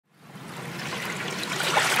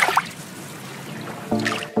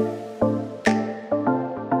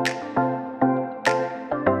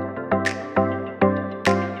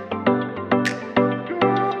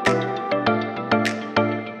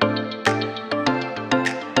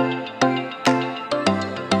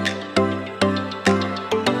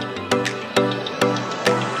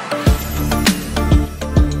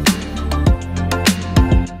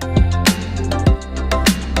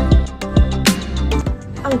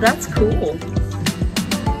that's cool.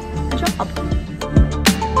 Good job.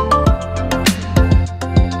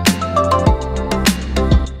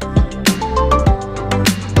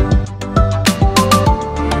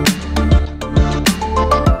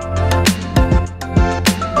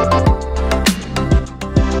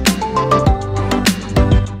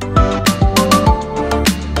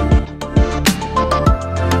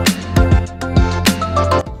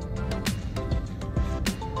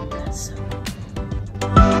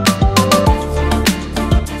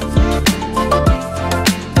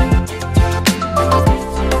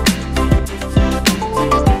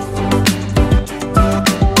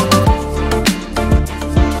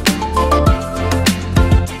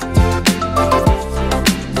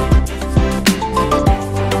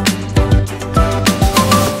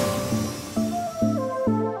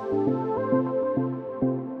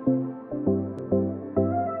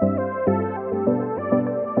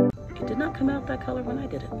 Come out that color when I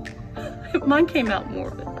did it. Mine came out more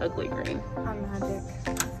of an ugly green. I'm magic.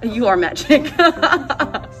 You are magic.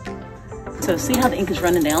 So see how the ink is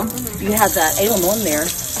running down? You have that alum on there.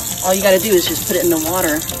 All you got to do is just put it in the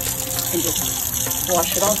water and just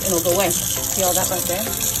wash it off and it'll go away. See all that right there?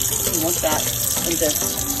 You want that and this.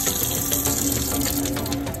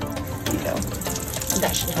 There you go. And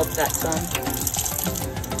that should help that some.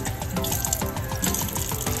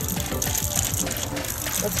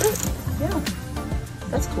 That's it. Yeah,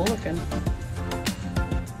 that's cool looking.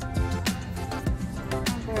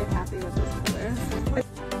 I'm very happy with this color.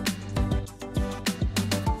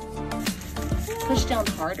 Push down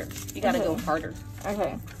harder. You gotta go harder.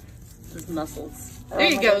 Okay. Those muscles. Oh There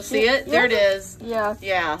you go, gosh. see it? There it is. Yeah.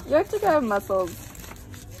 Yeah. You have to go muscles.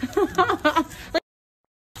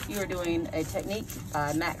 You are doing a technique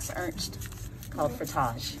by Max Ernst called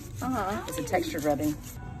frottage. It's a texture rubbing.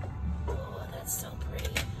 Oh, that's so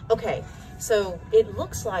pretty. Okay, so it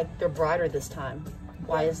looks like they're brighter this time.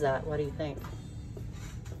 Why is that? What do you think?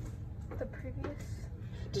 The previous?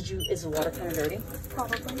 Is the water kind of dirty?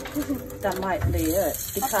 Probably. That might be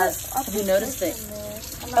it. Because have you noticed that?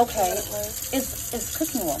 Okay, it's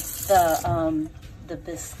cooking oil. The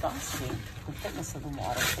viscosity, the thickness of the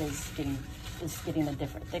water is getting a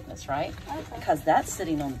different thickness, right? Okay. Because that's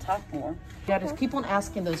sitting on the top more. You gotta just keep on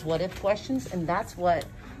asking those what if questions, and that's what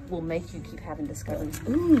will make you keep having discoveries.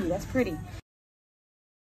 Ooh, that's pretty.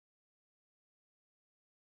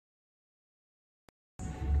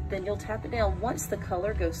 Then you'll tap it down. Once the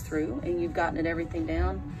color goes through and you've gotten everything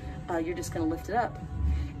down, you're just gonna lift it up.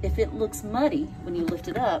 If it looks muddy when you lift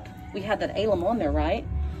it up, we had that alum on there, right?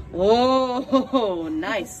 Whoa,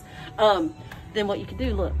 nice. Then what you can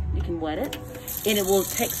do, look, you can wet it and it will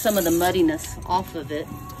take some of the muddiness off of it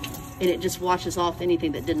and it just washes off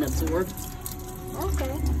anything that didn't absorb.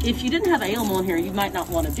 Okay. If you didn't have alum on here, you might not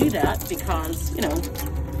want to do that because, you know,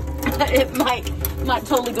 it might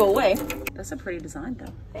totally go away. That's a pretty design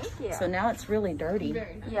though. Thank you. So now it's really dirty.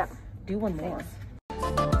 Yeah. Do one more.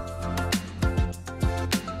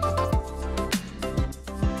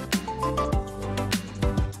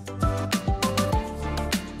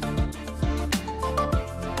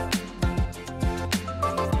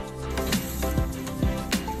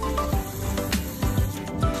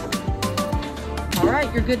 All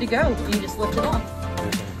right, you're good to go. You just lift it off.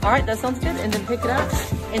 All right, that sounds good. And then pick it up.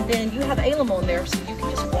 And then you have alum on there, so you can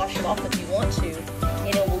just wash it off if you want to,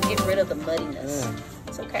 and it will get rid of the muddiness.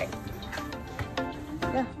 It's okay.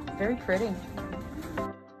 Yeah, very pretty.